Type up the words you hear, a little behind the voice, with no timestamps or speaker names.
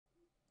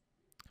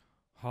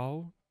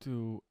How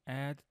to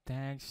add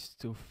tags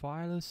to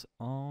files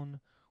on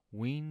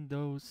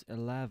Windows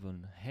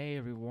 11. Hey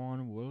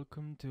everyone,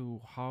 welcome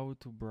to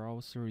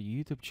HowToBrowser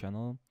YouTube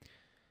channel.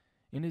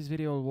 In this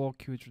video I'll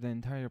walk you through the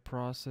entire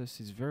process.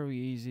 It's very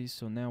easy,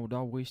 so now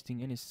without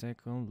wasting any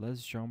second,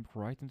 let's jump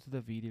right into the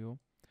video.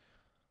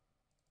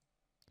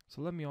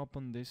 So let me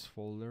open this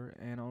folder,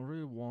 and I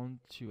really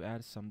want to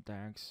add some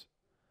tags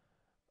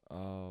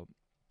for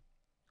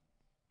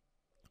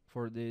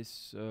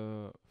this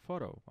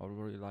photo. I would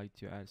really like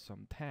to add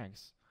some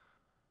tags.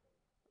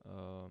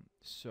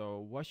 So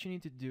what you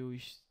need to do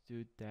is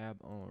to tab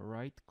on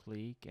right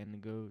click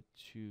and go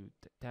to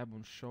tab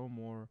on show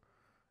more,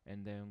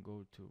 and then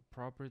go to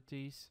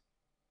properties.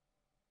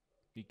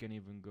 You can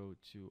even go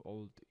to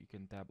alt, you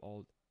can tab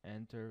alt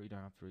enter. You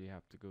don't have to really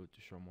have to go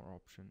to show more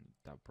option,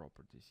 tab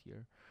properties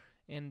here,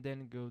 and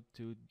then go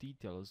to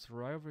details.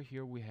 Right over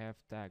here we have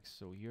tags,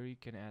 so here you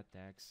can add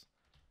tags.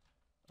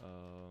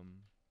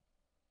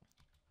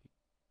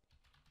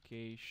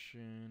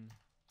 Location.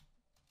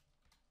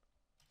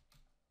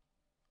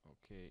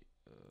 Okay,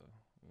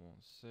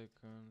 1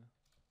 second.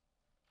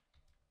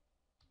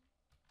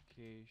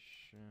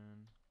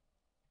 Location.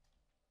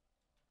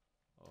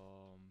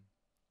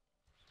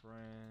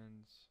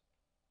 Friends.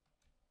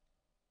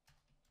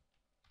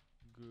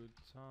 Good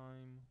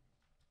time.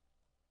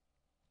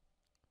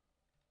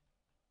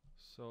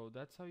 So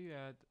that's how you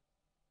add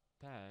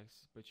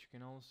tags, but you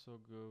can also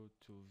go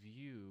to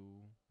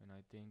view and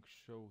I think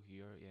show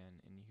here,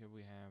 and here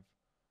we have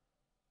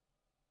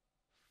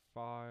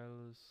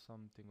files,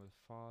 something with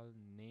file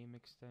name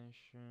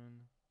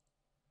extension.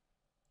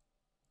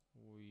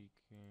 We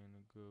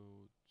can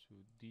go to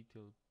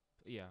detail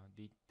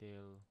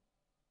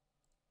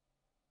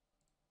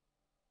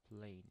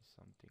plain,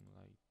 something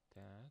like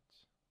that.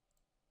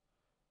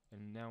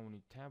 And now when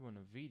you tab on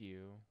a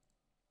video,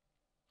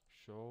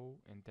 show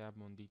and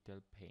tab on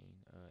detail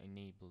pane,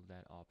 enable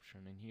that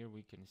option, and here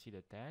we can see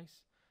the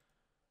tags.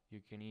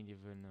 You can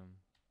even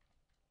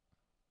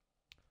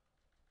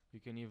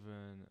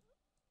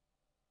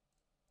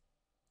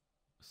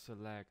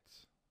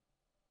select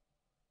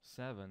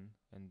 7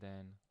 and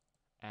then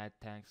add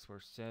tags for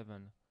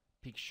 7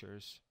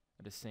 pictures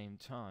at the same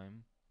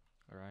time.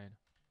 Alright,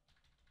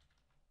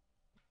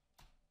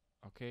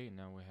 okay,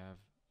 now we have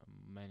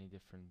many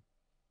different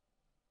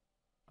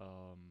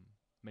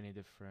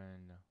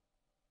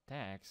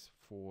tags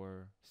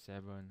for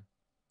 7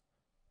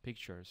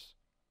 pictures.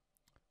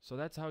 So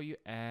that's how you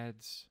add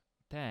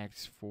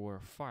tags for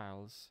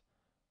files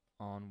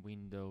on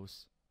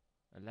Windows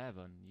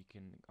 11. You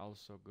can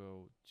also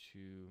go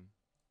to...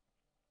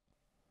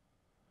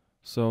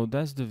 So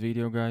that's the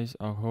video, guys.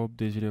 I hope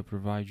this video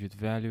provides you with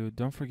value.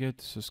 Don't forget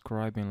to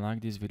subscribe and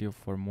like this video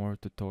for more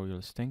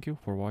tutorials. Thank you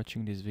for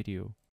watching this video.